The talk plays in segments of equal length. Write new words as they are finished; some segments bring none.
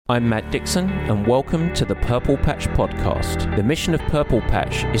I'm Matt Dixon, and welcome to the Purple Patch Podcast. The mission of Purple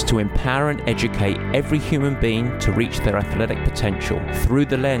Patch is to empower and educate every human being to reach their athletic potential. Through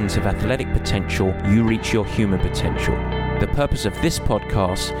the lens of athletic potential, you reach your human potential. The purpose of this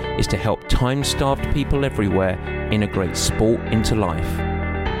podcast is to help time-starved people everywhere integrate sport into life.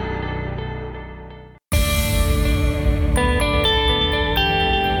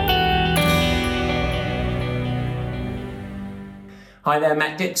 Hi there,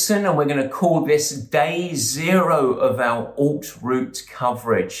 Matt Dixon, and we're going to call this day 0 of our Alt Route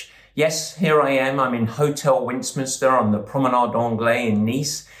coverage. Yes, here I am. I'm in Hotel Westminster on the Promenade Anglais in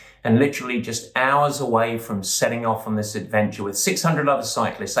Nice, and literally just hours away from setting off on this adventure with 600 other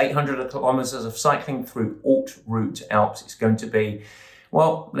cyclists, 800 kilometers of cycling through Alt Route Alps. It's going to be,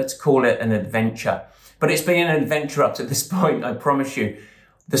 well, let's call it an adventure. But it's been an adventure up to this point, I promise you.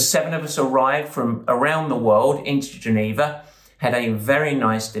 The 7 of us arrived from around the world into Geneva, had a very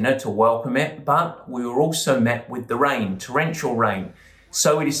nice dinner to welcome it, but we were also met with the rain, torrential rain.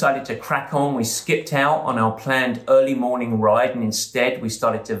 So we decided to crack on. We skipped out on our planned early morning ride, and instead we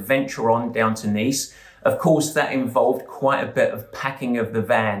started to venture on down to Nice. Of course, that involved quite a bit of packing of the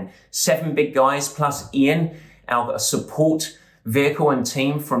van. 7 big guys plus Ian, our support vehicle and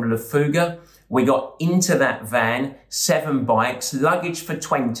team from Le Fuga. We got into that van, 7 bikes, luggage for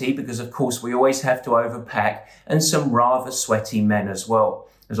 20, because of course we always have to overpack, and some rather sweaty men as well.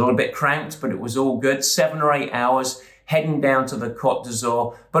 It was all a bit cramped, but it was all good. 7 or 8 hours heading down to the Côte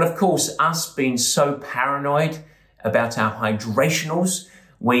d'Azur. But of course, us being so paranoid about our hydrationals,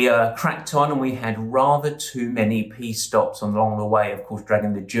 we cracked on, and we had rather too many pee stops along the way, of course,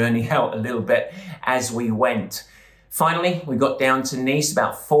 dragging the journey out a little bit as we went. Finally, we got down to Nice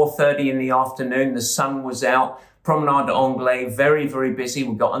about 4:30 in the afternoon. The sun was out. Promenade Anglais, very, very busy.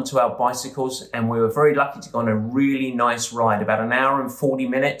 We got onto our bicycles, and we were very lucky to go on a really nice ride, about an hour and 40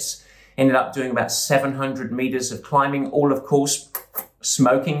 minutes. Ended up doing about 700 meters of climbing, all of course,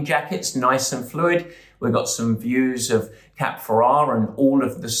 smoking jackets, nice and fluid. We got some views of Cap Ferrat and all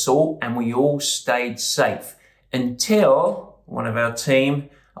of the sort, and we all stayed safe until one of our team,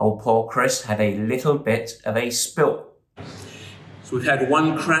 old Paul Chris, had a little bit of a spill. So we've had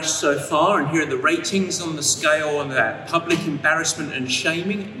 1 crash so far, and here are the ratings on the scale on that. Public embarrassment and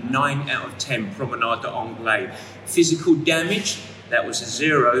shaming, 9 out of 10, Promenade Anglais. Physical damage, that was a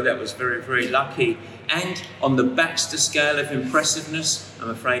 0, that was very, very lucky. And on the Baxter scale of impressiveness, I'm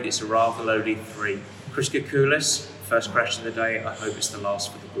afraid it's a rather lowly 3. Chris Kakoulis, first crash of the day, I hope it's the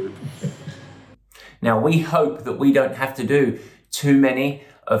last for the group. Now we hope that we don't have to do too many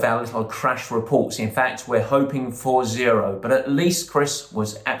of our little crash reports. In fact, we're hoping for 0, but at least Chris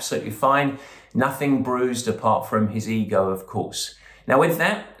was absolutely fine. Nothing bruised apart from his ego, of course. Now with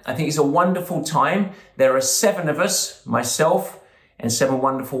that, I think it's a wonderful time. There are 7 of us, myself, and 7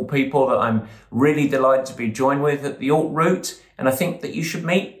 wonderful people that I'm really delighted to be joined with at the Alt Route, and I think that you should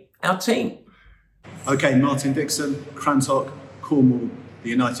meet our team. Okay, Martin Dixon, Crantock, Cornwall, the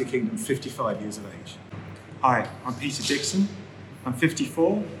United Kingdom, 55 years of age. Hi, I'm Peter Dixon. I'm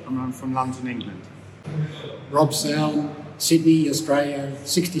 54 and I'm from London, England. Rob Sound, Sydney, Australia,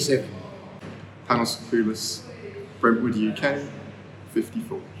 67. Panos Kakoulis, Brentwood, UK,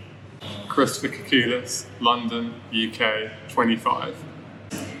 54. Christopher Kakoulis, London, UK, 25.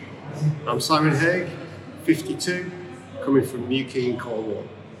 I'm Simon Haig, 52, coming from Newquay in Cornwall.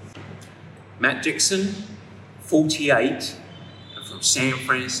 Matt Dixon, 48, and from San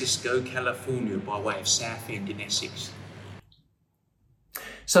Francisco, California, by way of South End in Essex.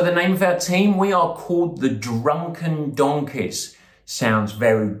 So the name of our team, we are called the Drunken Donkeys. Sounds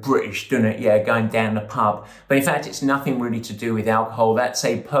very British, doesn't it? Yeah, going down the pub. But in fact, it's nothing really to do with alcohol. That's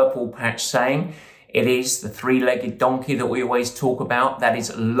a Purple Patch saying. It is the 3-legged donkey that we always talk about. That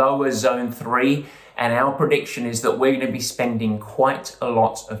is lower zone 3. And our prediction is that we're going to be spending quite a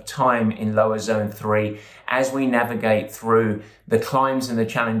lot of time in lower zone 3 as we navigate through the climbs and the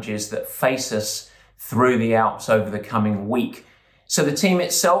challenges that face us through the Alps over the coming week. So the team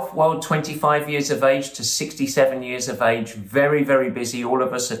itself, well, 25 years of age to 67 years of age, very, very busy. All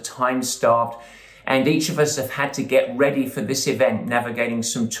of us are time-starved, and each of us have had to get ready for this event, navigating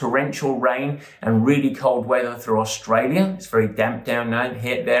some torrential rain and really cold weather through Australia. It's very damp down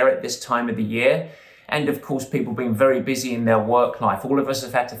there at this time of the year. And of course, people being very busy in their work life. All of us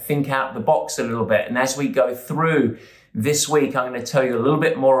have had to think out the box a little bit. And as we go through this week, I'm going to tell you a little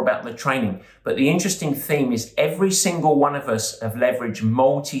bit more about the training. But the interesting theme is every single one of us have leveraged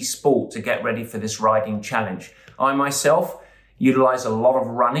multi-sport to get ready for this riding challenge. I myself utilize a lot of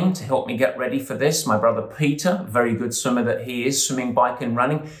running to help me get ready for this. My brother Peter, very good swimmer that he is, swimming, bike and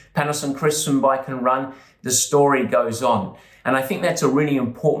running. Panos and Chris swim, bike and run. The story goes on. And I think that's a really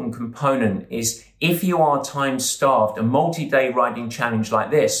important component is if you are time starved, a multi-day riding challenge like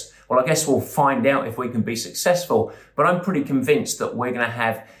this, well, I guess we'll find out if we can be successful, but I'm pretty convinced that we're going to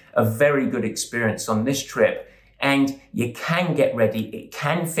have a very good experience on this trip. And you can get ready. It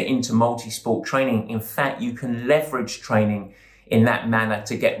can fit into multi-sport training. In fact, you can leverage training in that manner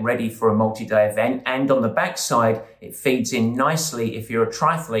to get ready for a multi-day event. And on the backside, it feeds in nicely if you're a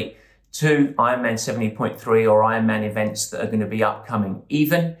triathlete to Ironman 70.3 or Ironman events that are going to be upcoming,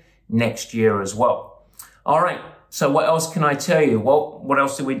 even next year as well. All right. So what else can I tell you? Well, what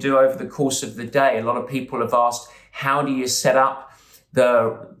else did we do over the course of the day? A lot of people have asked, how do you set up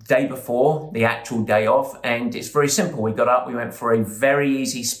the day before, the actual day off? And it's very simple. We got up, we went for a very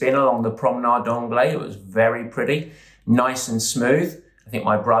easy spin along the Promenade d'Anglais. It was very pretty, nice and smooth. I think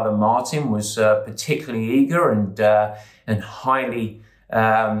my brother Martin was particularly eager and highly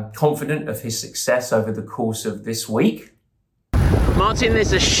confident of his success over the course of this week. Martin,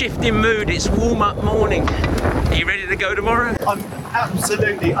 there's a shift in mood. It's warm-up morning. Are you ready to go tomorrow? I'm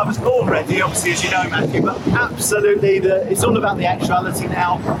absolutely, I was born ready, obviously, as you know, Matthew, but absolutely, it's all about the actuality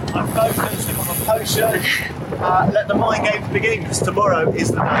now. I'm focused, I'm on potion. Let the mind games begin, because tomorrow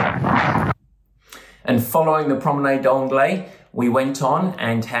is the day. And following the Promenade d'Anglais, we went on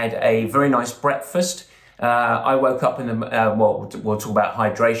and had a very nice breakfast. I woke up in the, we'll talk about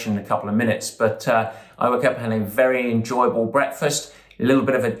hydration in a couple of minutes, but I woke up and had a very enjoyable breakfast, a little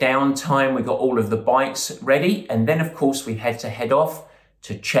bit of a downtime. We got all of the bikes ready. And then, of course, we had to head off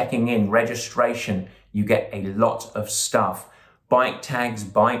to checking in, registration. You get a lot of stuff. Bike tags,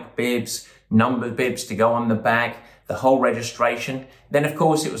 bike bibs, number bibs to go on the back, the whole registration. Then, of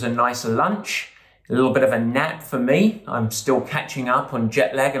course, it was a nice lunch. A little bit of a nap for me. I'm still catching up on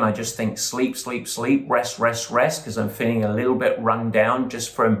jet lag and I just think sleep, sleep, sleep, rest, rest, rest, because I'm feeling a little bit run down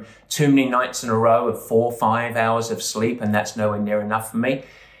just from too many nights in a row of 4 or 5 hours of sleep, and that's nowhere near enough for me.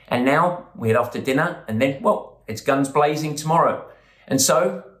 And now we head off to dinner and then, well, it's guns blazing tomorrow. And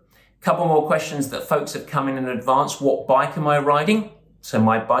so, a couple more questions that folks have come in advance. What bike am I riding? So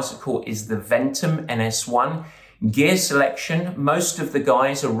my bicycle is the Ventum NS1. Gear selection, most of the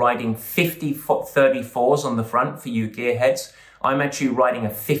guys are riding 50-34s on the front for you gearheads. I'm actually riding a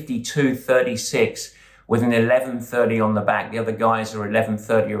 52-36 with an 11-30 on the back. The other guys are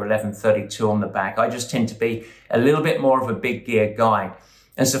 11-30 or 11-32 on the back. I just tend to be a little bit more of a big gear guy.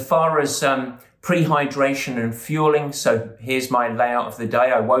 And so far as pre-hydration and fueling, so here's my layout of the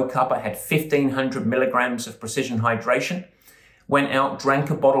day. I woke up, I had 1,500 milligrams of precision hydration, went out,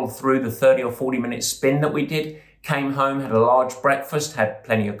 drank a bottle through the 30 or 40 minute spin that we did, came home, had a large breakfast, had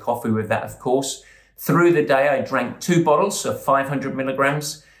plenty of coffee with that, of course. Through the day, I drank 2 bottles of 500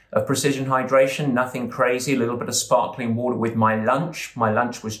 milligrams of precision hydration, nothing crazy, a little bit of sparkling water with my lunch. My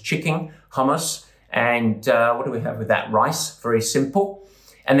lunch was chicken, hummus, and what do we have with that? Rice, very simple.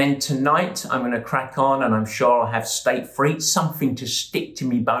 And then tonight, I'm going to crack on, and I'm sure I'll have State Free, something to stick to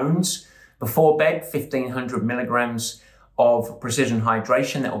me bones. Before bed, 1,500 milligrams of precision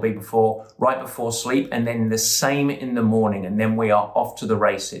hydration. That will be right before sleep, and then the same in the morning, and then we are off to the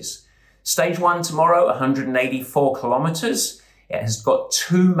races. Stage 1 tomorrow, 184 kilometers. It has got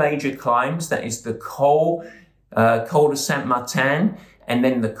 2 major climbs. That is the Col de Saint-Martin and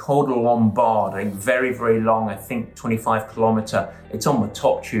then the Col de Lombard, a very, very long, I think 25 kilometer. It's on the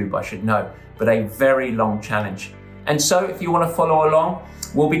top tube, I should know, but a very long challenge. And so if you want to follow along,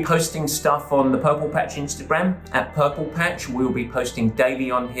 we'll be posting stuff on the Purple Patch Instagram at Purple Patch. We'll be posting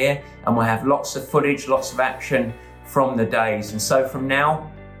daily on here, and we'll have lots of footage, lots of action from the days. And so from now,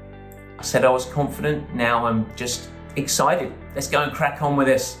 I said I was confident. Now I'm just excited. Let's go and crack on with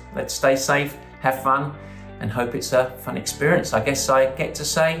this. Let's stay safe, have fun, and hope it's a fun experience. I guess I get to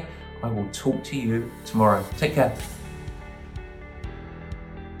say I will talk to you tomorrow. Take care.